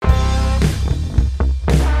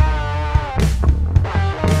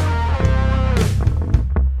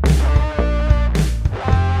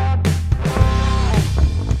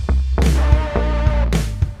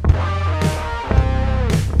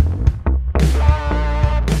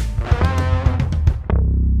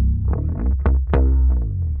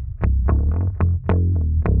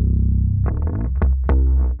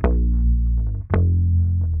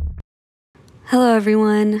Hello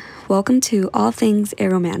everyone, welcome to All Things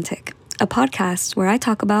Aromantic, a podcast where I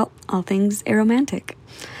talk about all things aromantic.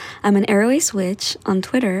 I'm an Aroace witch on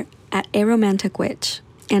Twitter at aromanticwitch,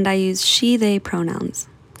 and I use she, they pronouns.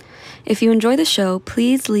 If you enjoy the show,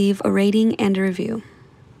 please leave a rating and a review.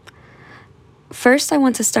 First, I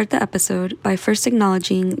want to start the episode by first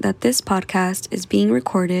acknowledging that this podcast is being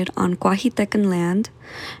recorded on Coahuitecan land,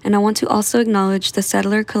 and I want to also acknowledge the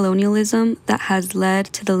settler colonialism that has led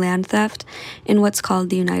to the land theft in what's called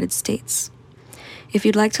the United States. If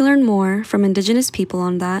you'd like to learn more from Indigenous people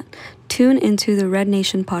on that, tune into the Red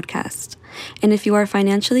Nation podcast. And if you are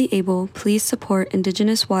financially able, please support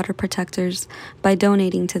Indigenous water protectors by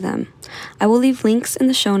donating to them. I will leave links in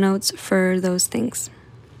the show notes for those things.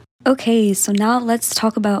 Okay, so now let's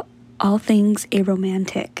talk about all things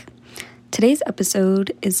aromantic. Today's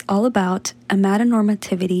episode is all about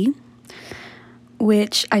amatonormativity,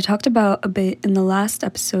 which I talked about a bit in the last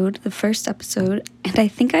episode, the first episode, and I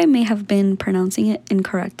think I may have been pronouncing it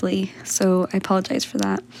incorrectly, so I apologize for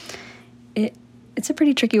that. It's a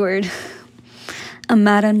pretty tricky word.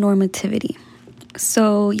 Amatonormativity.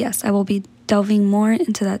 So yes, I will be delving more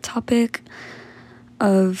into that topic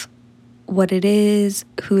of what it is,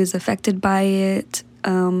 who is affected by it,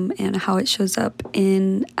 and how it shows up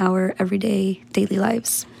in our everyday daily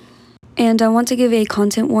lives. And I want to give a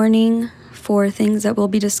content warning for things that will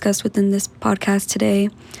be discussed within this podcast today,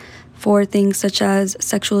 for things such as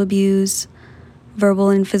sexual abuse, verbal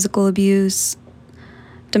and physical abuse,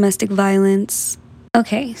 domestic violence.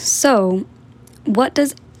 Okay, so what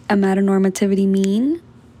does amatonormativity mean?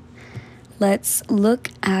 Let's look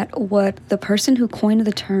at what the person who coined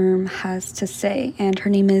the term has to say. And her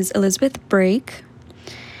name is Elizabeth Brake.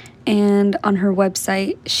 And on her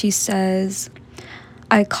website, she says,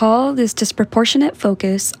 I call this disproportionate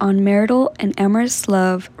focus on marital and amorous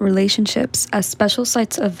love relationships as special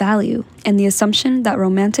sites of value and the assumption that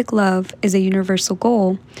romantic love is a universal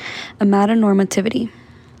goal, amatonormativity.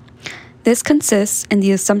 This consists in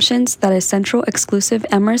the assumptions that a central exclusive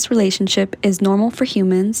amorous relationship is normal for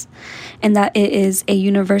humans, and that it is a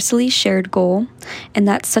universally shared goal, and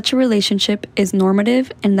that such a relationship is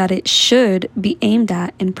normative and that it should be aimed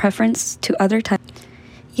at in preference to other types.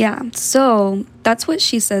 Yeah, so that's what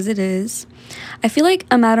she says it is. I feel like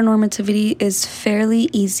amatonormativity is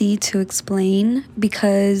fairly easy to explain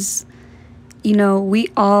because, we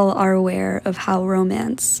all are aware of how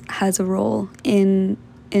romance has a role in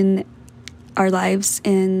our lives,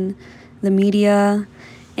 in the media,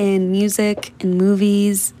 in music, in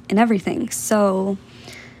movies, and everything. So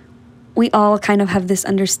we all kind of have this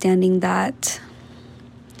understanding that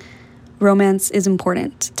romance is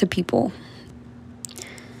important to people.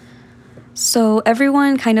 So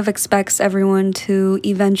everyone kind of expects everyone to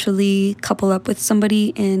eventually couple up with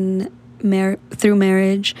somebody through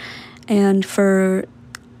marriage and for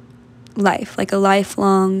life, like a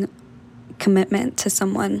lifelong commitment to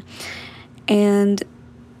someone. And,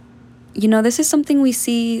 this is something we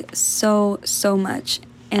see so much.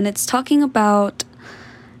 And it's talking about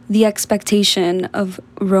the expectation of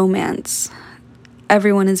romance.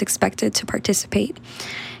 Everyone is expected to participate.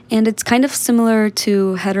 And it's kind of similar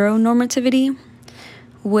to heteronormativity,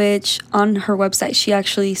 which on her website, she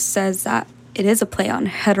actually says that it is a play on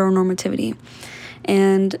heteronormativity.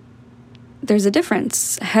 And there's a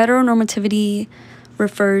difference. Heteronormativity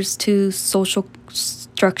refers to social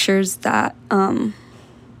structures that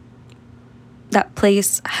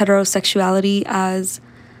place heterosexuality as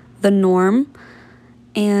the norm,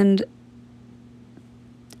 and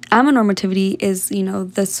amatonormativity is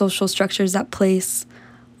the social structures that place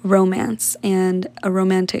romance and a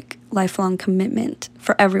romantic lifelong commitment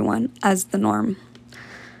for everyone as the norm.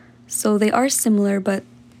 So they are similar, but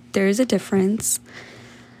there is a difference.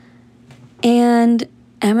 And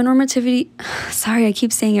amatonormativity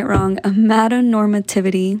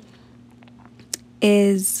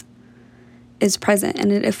is present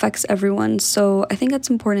and it affects everyone. So I think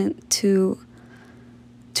it's important to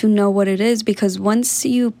know what it is, because once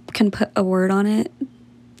you can put a word on it,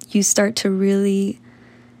 you start to really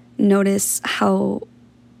notice how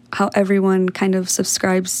everyone kind of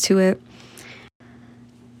subscribes to it.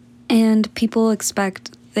 And people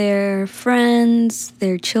expect their friends,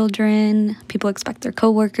 their children, people expect their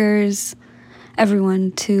coworkers,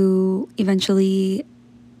 everyone to eventually,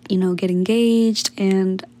 get engaged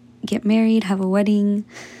and get married, have a wedding.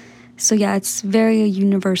 So yeah, it's very a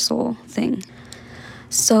universal thing.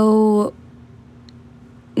 So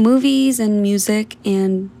movies and music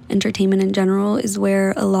and entertainment in general is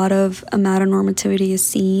where a lot of amatonormativity is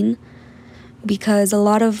seen, because a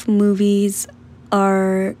lot of movies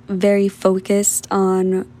are very focused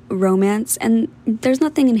on romance, and there's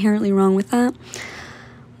nothing inherently wrong with that,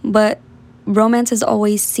 but romance is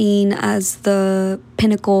always seen as the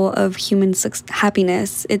pinnacle of human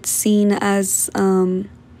happiness. It's seen as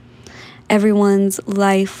everyone's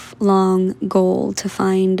lifelong goal to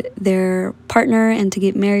find their partner and to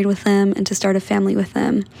get married with them and to start a family with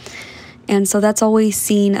them. And so that's always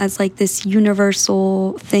seen as like this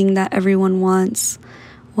universal thing that everyone wants,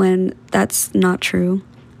 when that's not true.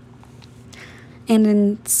 And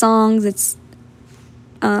in songs, it's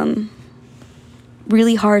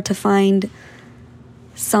really hard to find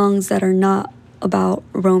songs that are not about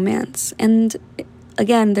romance. And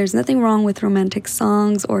again, there's nothing wrong with romantic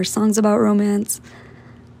songs or songs about romance.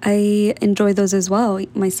 I enjoy those as well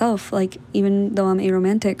myself, like even though I'm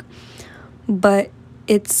aromantic. But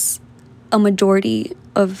it's a majority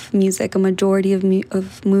of music, a majority of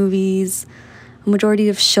movies, a majority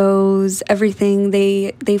of shows, everything.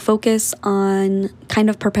 They focus on kind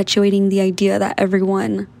of perpetuating the idea that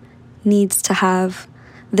everyone needs to have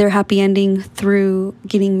their happy ending through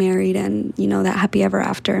getting married and, that happy ever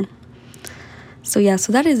after. So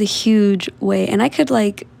that is a huge way. And I could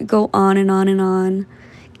like go on and on and on,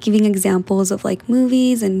 giving examples of like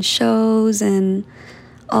movies and shows and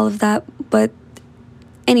all of that. But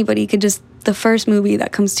anybody could the first movie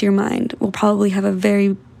that comes to your mind will probably have a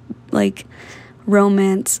very like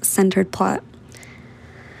romance-centered plot.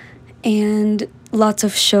 And lots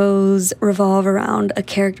of shows revolve around a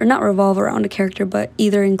character, not revolve around a character, but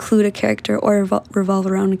either include a character or revolve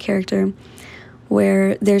around a character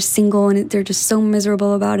where they're single and they're just so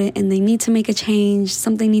miserable about it and they need to make a change,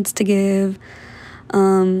 something needs to give.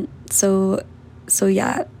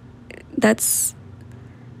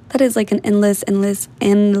 That is like an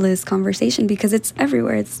endless conversation, because it's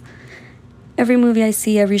everywhere. It's every movie I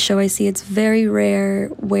see, every show I see. It's very rare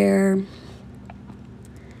where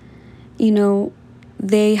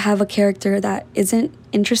they have a character that isn't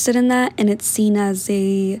interested in that and it's seen as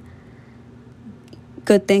a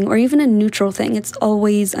good thing or even a neutral thing. It's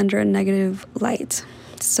always under a negative light.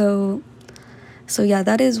 So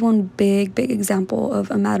that is one big example of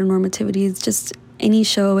amatonormativity. It's just any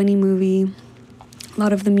show, any movie, a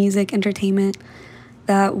lot of the music, entertainment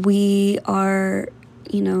that we are,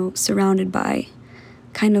 surrounded by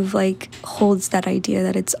kind of like holds that idea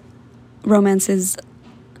that romance is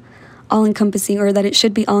all-encompassing, or that it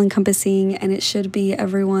should be all-encompassing and it should be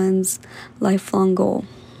everyone's lifelong goal.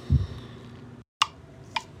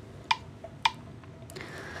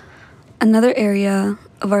 Another area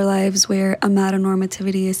of our lives where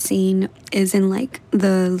amatonormativity is seen is in like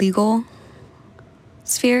the legal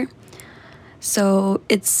sphere. So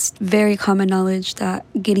it's very common knowledge that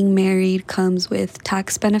getting married comes with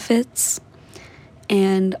tax benefits,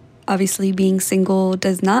 and obviously being single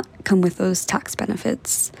does not come with those tax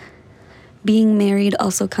benefits. Being married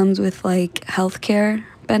also comes with like healthcare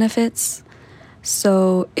benefits.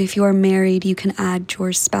 So if you are married, you can add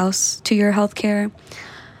your spouse to your healthcare,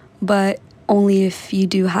 but only if you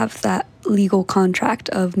do have that legal contract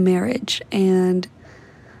of marriage, and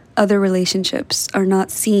other relationships are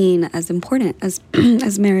not seen as important as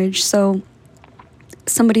as marriage. So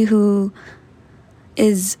somebody who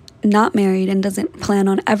is not married and doesn't plan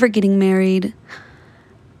on ever getting married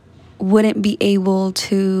wouldn't be able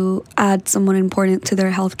to add someone important to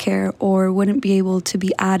their healthcare, or wouldn't be able to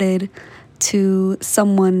be added to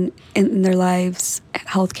someone in their lives'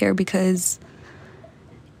 healthcare, because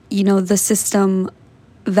the system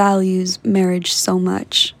values marriage so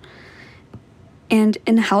much. And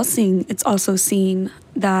in housing, it's also seen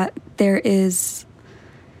that there is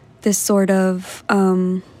this sort of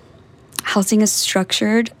housing is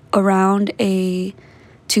structured around a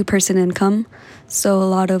two-person income. So a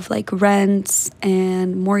lot of like rents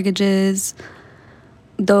and mortgages,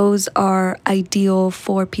 those are ideal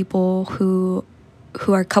for people who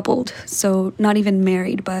are coupled. So not even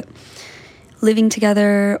married, but living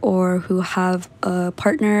together, or who have a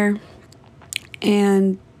partner.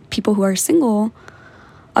 And people who are single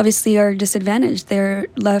obviously are disadvantaged. They're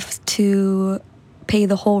left to pay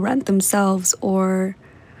the whole rent themselves, or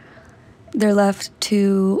they're left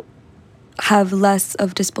to have less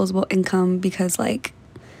of disposable income because a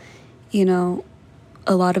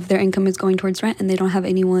lot of their income is going towards rent, and they don't have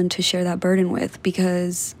anyone to share that burden with,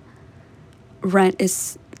 because rent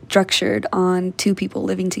is structured on two people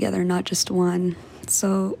living together, not just one.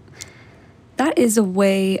 So that is a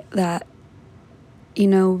way that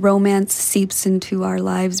romance seeps into our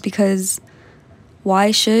lives, because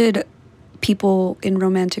why should people in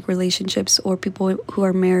romantic relationships or people who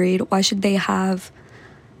are married, why should they have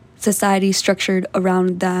society structured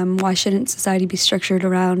around them? Why shouldn't society be structured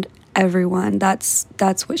around everyone? That's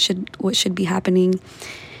what should be happening.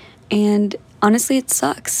 And honestly, it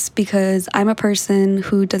sucks because I'm a person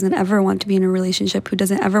who doesn't ever want to be in a relationship, who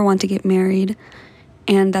doesn't ever want to get married.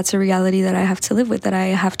 And that's a reality that I have to live with, that I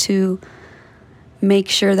have to make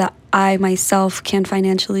sure that I myself can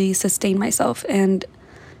financially sustain myself. And,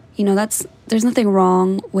 there's nothing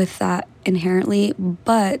wrong with that inherently,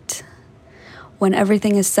 but when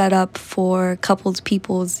everything is set up for coupled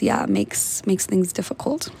peoples, yeah, it makes things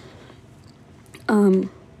difficult. And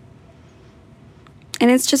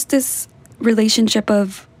it's just this relationship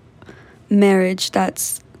of marriage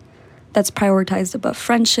that's prioritized above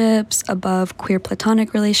friendships, above queer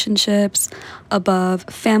platonic relationships, above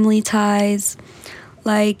family ties.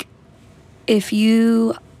 Like, if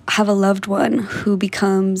you have a loved one who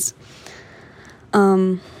becomes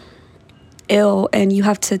ill and you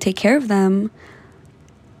have to take care of them,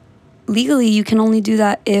 legally you can only do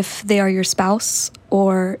that if they are your spouse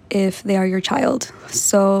or if they are your child.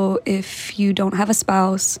 So if you don't have a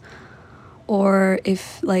spouse, or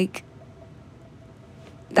if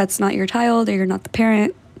that's not your child or you're not the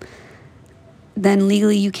parent, then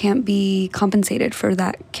legally you can't be compensated for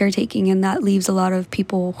that caretaking, and that leaves a lot of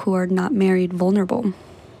people who are not married vulnerable.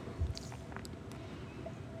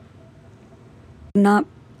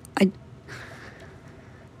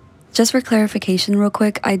 Just for clarification real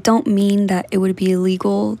quick, I don't mean that it would be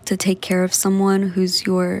illegal to take care of someone who's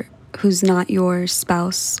not your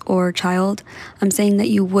spouse or child. I'm saying that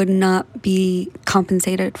you would not be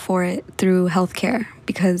compensated for it through healthcare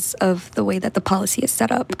because of the way that the policy is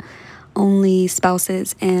set up. Only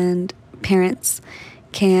spouses and parents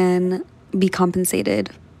can be compensated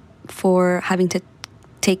for having to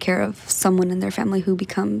take care of someone in their family who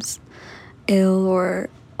becomes ill or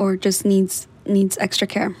just needs extra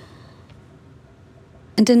care.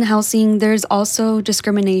 And in housing, there's also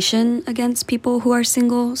discrimination against people who are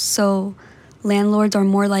single. So landlords are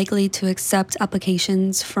more likely to accept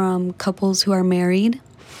applications from couples who are married.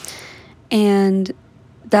 And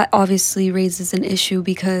that obviously raises an issue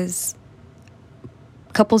because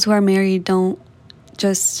couples who are married don't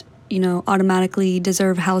just, automatically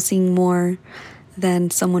deserve housing more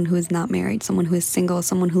than someone who is not married, someone who is single,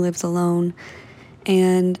 someone who lives alone.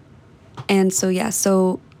 And so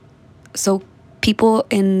people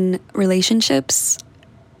in relationships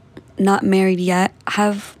not married yet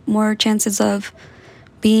have more chances of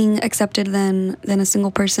being accepted than a single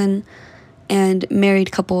person, and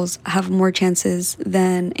married couples have more chances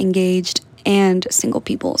than engaged and single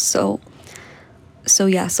people. So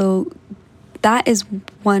that is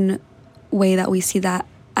one way that we see that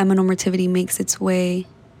amatonormativity makes its way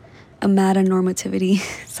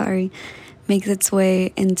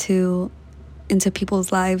into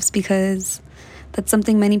people's lives, because that's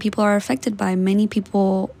something many people are affected by. Many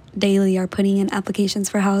people daily are putting in applications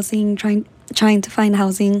for housing, trying to find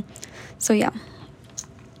housing. So yeah.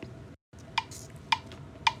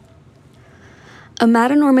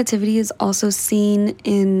 Amatonormativity is also seen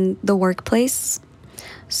in the workplace.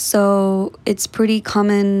 So it's pretty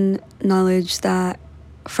common knowledge that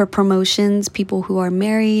for promotions, people who are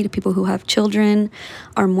married, people who have children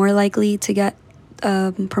are more likely to get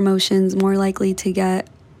promotions, more likely to get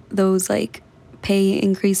those pay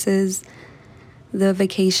increases, the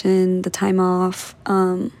vacation, the time off,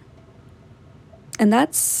 and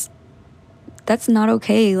that's not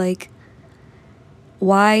okay.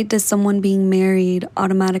 Why does someone being married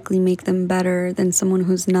automatically make them better than someone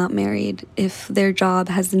who's not married if their job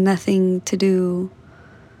has nothing to do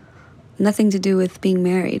with being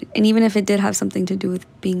married? And even if it did have something to do with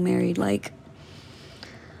being married,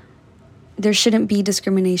 there shouldn't be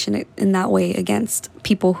discrimination in that way against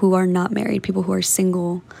people who are not married, people who are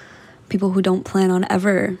single, people who don't plan on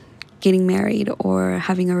ever getting married or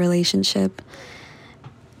having a relationship.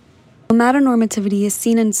 Amatonormativity is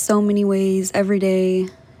seen in so many ways every day,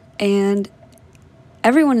 and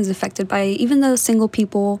everyone is affected by it. Even though single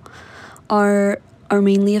people are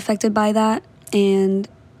mainly affected by that, and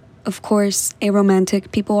of course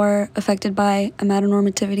aromantic people are affected by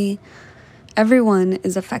amatonormativity. Everyone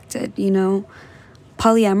is affected,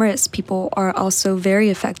 Polyamorous people are also very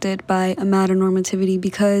affected by amatonormativity,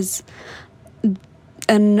 because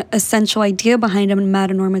an essential idea behind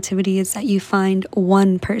amatonormativity is that you find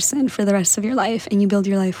one person for the rest of your life and you build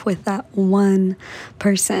your life with that one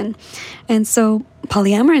person. And so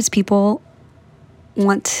polyamorous people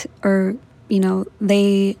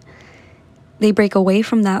they break away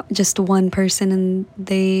from that just one person, and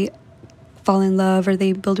they fall in love or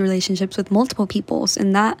they build relationships with multiple peoples,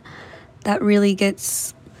 and that really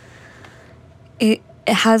gets it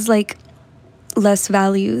has less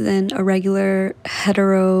value than a regular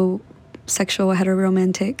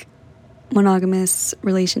heteroromantic monogamous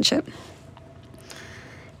relationship.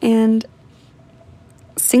 And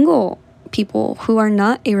single people who are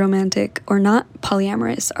not aromantic or not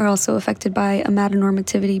polyamorous are also affected by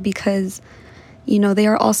amatonormativity because, they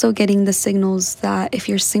are also getting the signals that if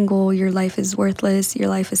you're single, your life is worthless, your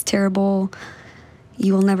life is terrible,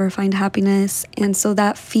 you will never find happiness. And so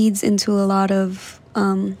that feeds into a lot of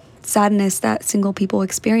sadness that single people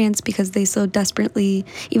experience because they so desperately,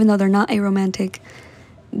 even though they're not aromantic,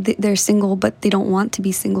 they're single, but they don't want to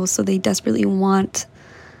be single. So they desperately want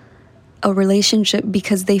a relationship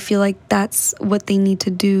because they feel like that's what they need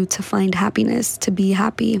to do to find happiness, to be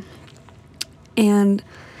happy. And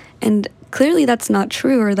clearly that's not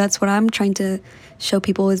true, or that's what I'm trying to show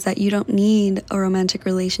people, is that you don't need a romantic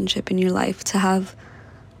relationship in your life to have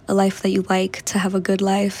a life that you like, to have a good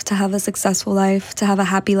life, to have a successful life, to have a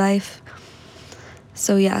happy life.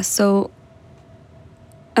 So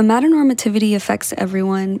amatonormativity affects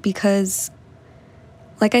everyone because,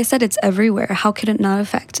 like I said, it's everywhere. How could it not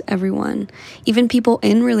affect everyone? Even people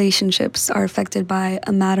in relationships are affected by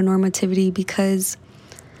amatonormativity because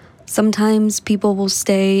sometimes people will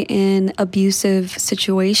stay in abusive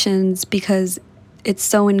situations because it's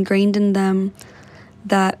so ingrained in them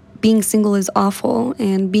that being single is awful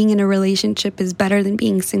and being in a relationship is better than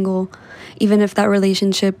being single, even if that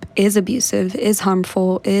relationship is abusive, is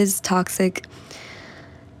harmful, is toxic.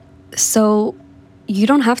 So you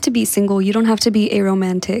don't have to be single. You don't have to be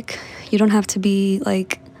aromantic. You don't have to be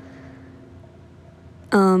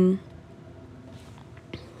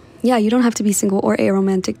you don't have to be single or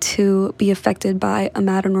aromantic to be affected by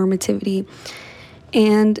amatonormativity.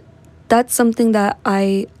 And that's something that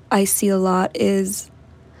I see a lot is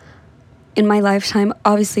in my lifetime.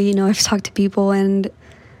 Obviously, I've talked to people and,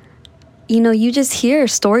 you just hear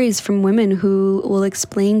stories from women who will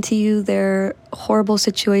explain to you their horrible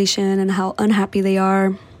situation and how unhappy they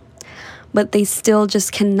are, but they still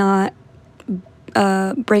just cannot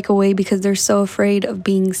break away because they're so afraid of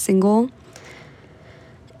being single.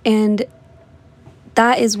 And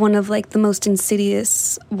that is one of the most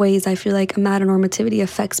insidious ways I feel like amatonormativity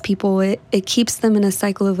affects people. It keeps them in a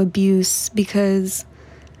cycle of abuse because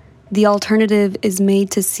the alternative is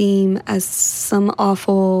made to seem as some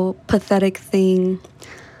awful, pathetic thing.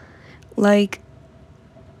 Like,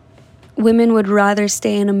 women would rather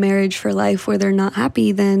stay in a marriage for life where they're not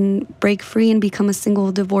happy than break free and become a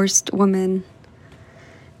single, divorced woman.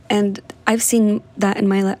 And I've seen that in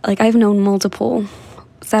my life. I've known multiple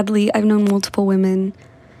women.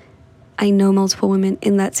 I know multiple women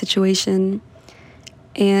in that situation.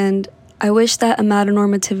 And I wish that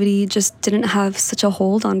amatonormativity just didn't have such a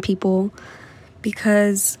hold on people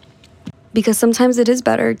because sometimes it is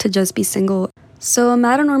better to just be single. So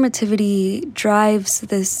amatonormativity drives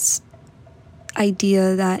this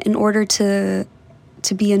idea that in order to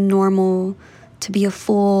be to be a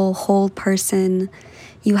full, whole person,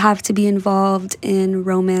 you have to be involved in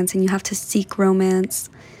romance and you have to seek romance.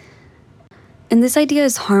 And this idea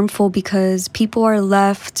is harmful because people are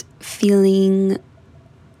left feeling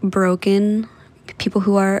broken. People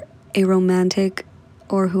who are aromantic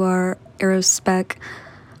or who are arospec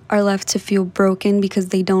are left to feel broken because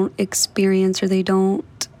they don't experience, or they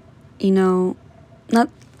don't,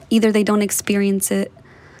 either they don't experience it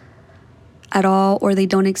at all or they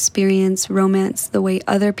don't experience romance the way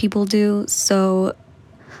other people do. So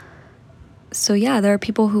there are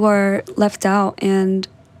people who are left out and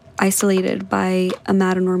isolated by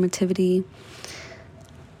amatonormativity.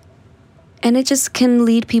 And it just can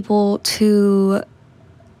lead people to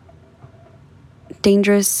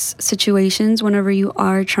dangerous situations whenever you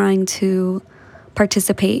are trying to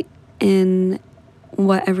participate in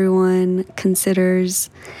what everyone considers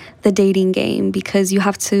the dating game, because you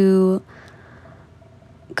have to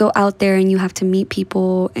go out there and you have to meet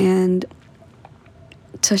people, and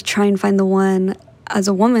to try and find the one as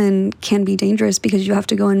a woman can be dangerous because you have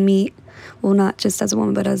to go and meet, well, not just as a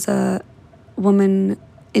woman, but as a woman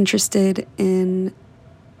interested in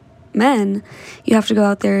men, you have to go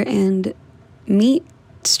out there and meet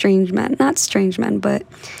strange men, not strange men, but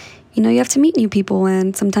you have to meet new people,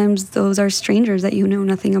 and sometimes those are strangers that you know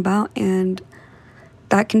nothing about, and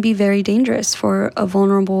that can be very dangerous for a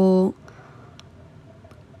vulnerable,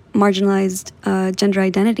 marginalized gender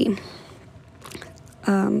identity.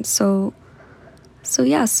 So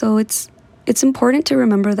it's important to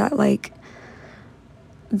remember that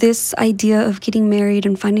this idea of getting married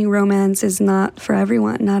and finding romance is not for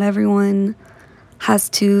everyone. Not everyone has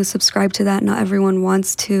to subscribe to that. Not everyone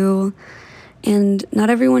wants to, and not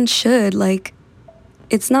everyone should.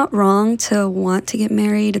 It's not wrong to want to get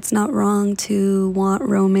married. It's not wrong to want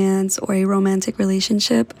romance or a romantic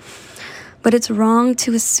relationship, but it's wrong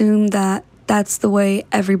to assume that that's the way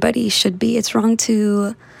everybody should be. It's wrong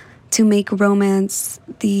to to make romance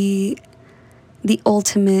the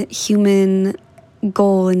ultimate human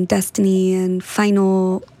goal and destiny and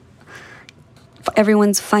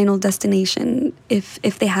everyone's final destination. If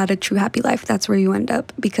they had a true happy life, that's where you end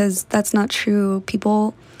up, because that's not true.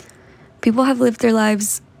 People have lived their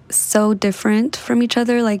lives so different from each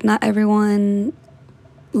other. Like, not everyone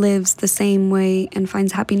lives the same way and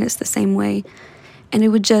finds happiness the same way. And it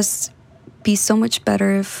would just be so much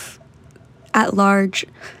better if, at large,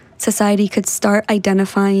 society could start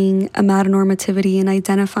identifying amatonormativity and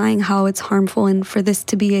identifying how it's harmful, and for this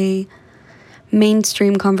to be a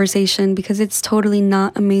mainstream conversation, because it's totally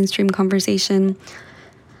not a mainstream conversation.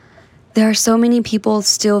 There are so many people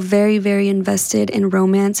still very, very invested in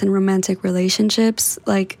romance and romantic relationships.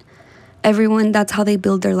 Like, everyone, that's how they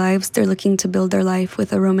build their lives. They're looking to build their life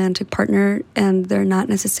with a romantic partner, and they're not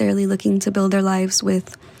necessarily looking to build their lives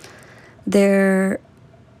with their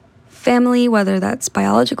family, whether that's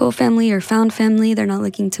biological family or found family. They're not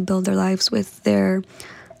looking to build their lives with their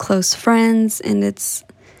close friends, and it's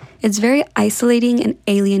very isolating and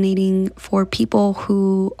alienating for people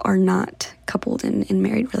who are not coupled in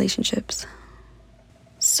married relationships.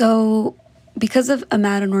 So, because of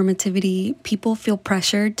amatonormativity, people feel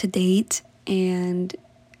pressured to date, and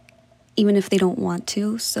even if they don't want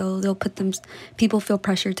to, so people feel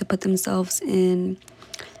pressured to put themselves in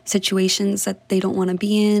situations that they don't want to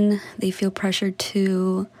be in. They feel pressured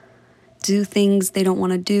to do things they don't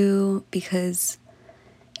want to do, because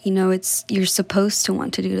you're supposed to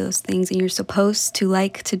want to do those things, and you're supposed to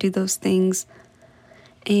like to do those things.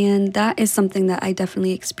 And that is something that I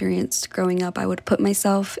definitely experienced growing up. I would put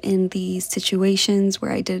myself in these situations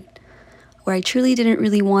where I truly didn't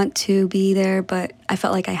really want to be there, but I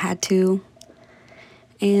felt like I had to.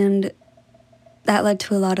 And that led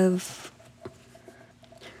to a lot of,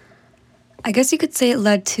 I guess you could say it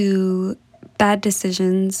led to bad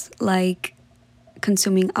decisions, like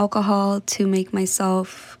consuming alcohol to make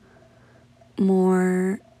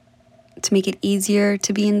it easier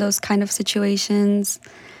to be in those kind of situations.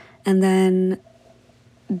 And then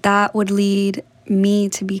that would lead me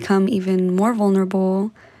to become even more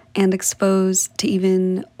vulnerable and exposed to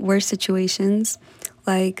even worse situations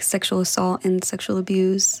like sexual assault and sexual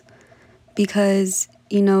abuse. Because,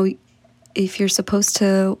 if you're supposed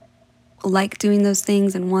to like doing those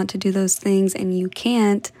things and want to do those things and you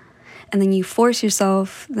can't, and then you force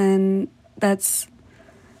yourself, then that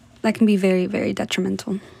can be very, very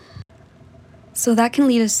detrimental. So that can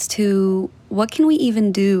lead us to, what can we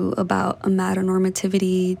even do about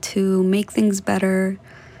amatonormativity to make things better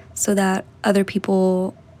so that other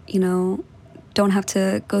people, don't have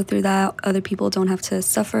to go through that, other people don't have to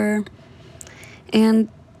suffer. And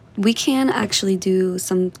we can actually do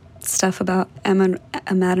some stuff about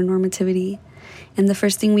amatonormativity. And the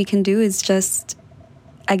first thing we can do is just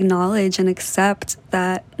acknowledge and accept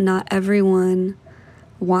that not everyone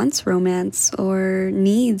wants romance or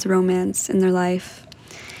needs romance in their life.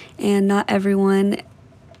 And not everyone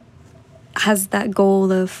has that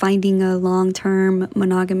goal of finding a long-term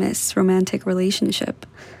monogamous romantic relationship,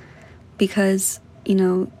 because,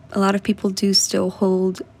 a lot of people do still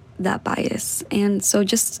hold that bias. And so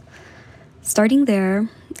just starting there,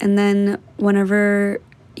 and then whenever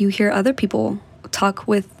you hear other people talk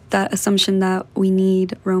with that assumption that we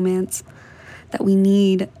need romance, that we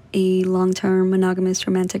need a long-term monogamous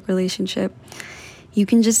romantic relationship, you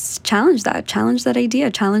can just challenge that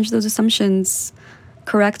idea, challenge those assumptions,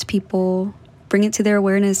 correct people, bring it to their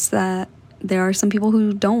awareness that there are some people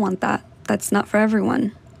who don't want that. That's not for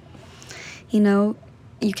everyone. You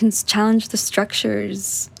can challenge the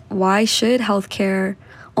structures. Why should healthcare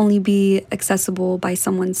only be accessible by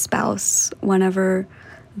someone's spouse whenever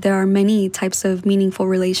there are many types of meaningful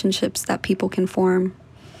relationships that people can form?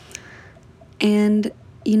 And,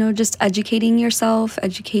 just educating yourself,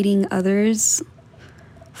 educating others,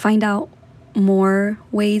 find out more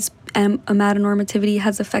ways amatonormativity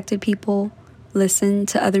has affected people, listen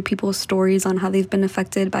to other people's stories on how they've been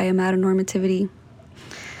affected by amatonormativity.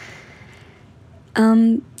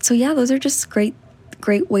 So yeah, those are just great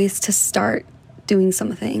ways to start doing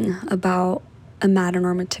something about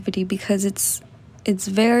amatonormativity, because it's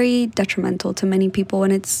very detrimental to many people,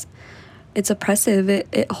 and it's oppressive.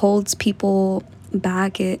 It holds people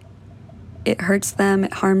back. It hurts them.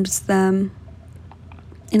 It harms them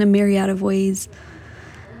in a myriad of ways.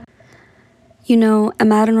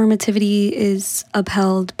 Amatonormativity is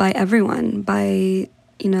upheld by everyone, by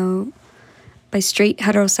straight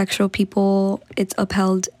heterosexual people. It's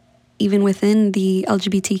upheld even within the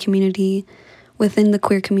LGBT community, within the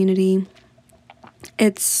queer community.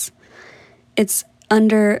 It's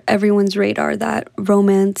under everyone's radar that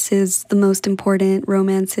romance is the most important,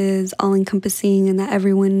 romance is all-encompassing, and that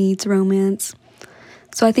everyone needs romance.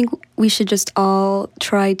 So I think we should just all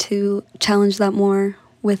try to challenge that more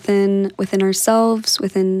within ourselves,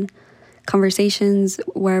 within conversations,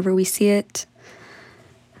 wherever we see it.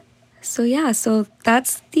 So yeah, so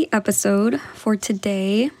that's the episode for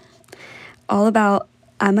today, all about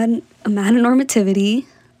amatonormativity.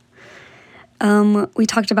 We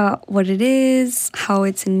talked about what it is, how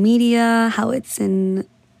it's in media, how it's in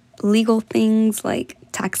legal things like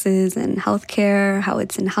taxes and healthcare, how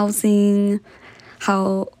it's in housing,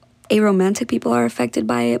 how aromantic people are affected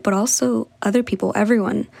by it, but also other people,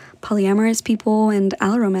 everyone, polyamorous people and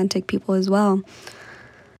alloromantic people as well.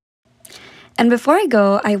 And before I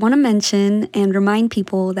go, I want to mention and remind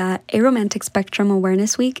people that Aromantic Spectrum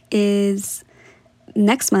Awareness Week is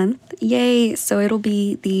next month. Yay! So it'll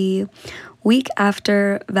be the week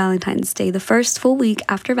after Valentine's Day, the first full week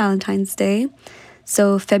after Valentine's Day.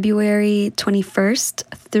 So February 21st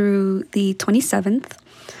through the 27th.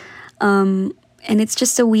 And it's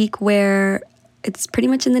just a week where it's pretty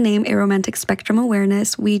much in the name, Aromantic Spectrum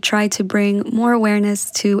Awareness. We try to bring more awareness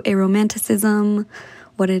to aromanticism,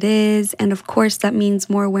 what it is, and of course that means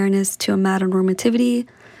more awareness to amatonormativity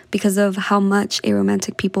because of how much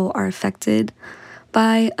aromantic people are affected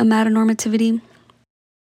by amatonormativity.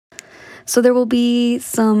 So there will be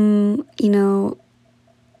some,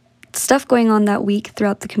 stuff going on that week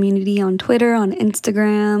throughout the community on Twitter, on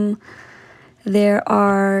Instagram. There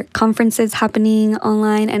are conferences happening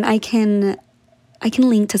online, and I can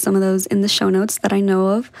link to some of those in the show notes that I know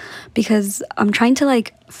of because I'm trying to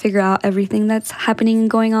figure out everything that's happening and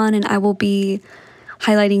going on, and I will be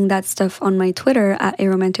highlighting that stuff on my Twitter at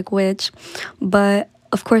aromanticwitch. But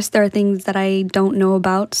of course there are things that I don't know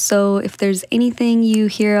about, so if there's anything you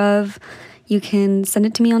hear of, you can send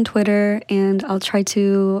it to me on Twitter and I'll try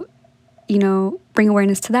to, bring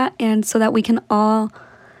awareness to that, and so that we can all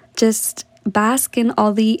just bask in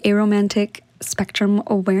all the aromantic spectrum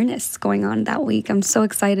awareness going on that week. I'm so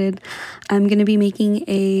excited. I'm going to be making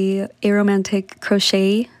a aromantic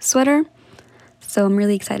crochet sweater. So I'm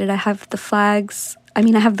really excited. I have the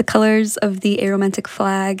colors of the aromantic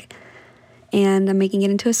flag, and I'm making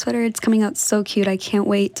it into a sweater. It's coming out so cute. I can't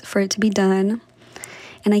wait for it to be done.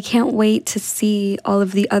 And I can't wait to see all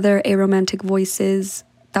of the other aromantic voices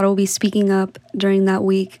that will be speaking up during that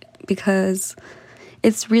week, because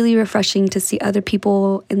it's really refreshing to see other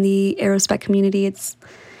people in the aerospec community. It's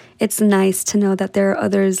nice to know that there are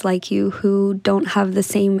others like you who don't have the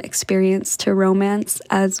same experience to romance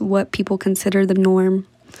as what people consider the norm.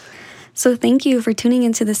 So thank you for tuning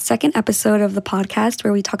into the second episode of the podcast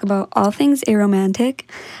where we talk about all things aromantic.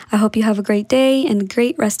 I hope you have a great day and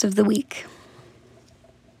great rest of the week.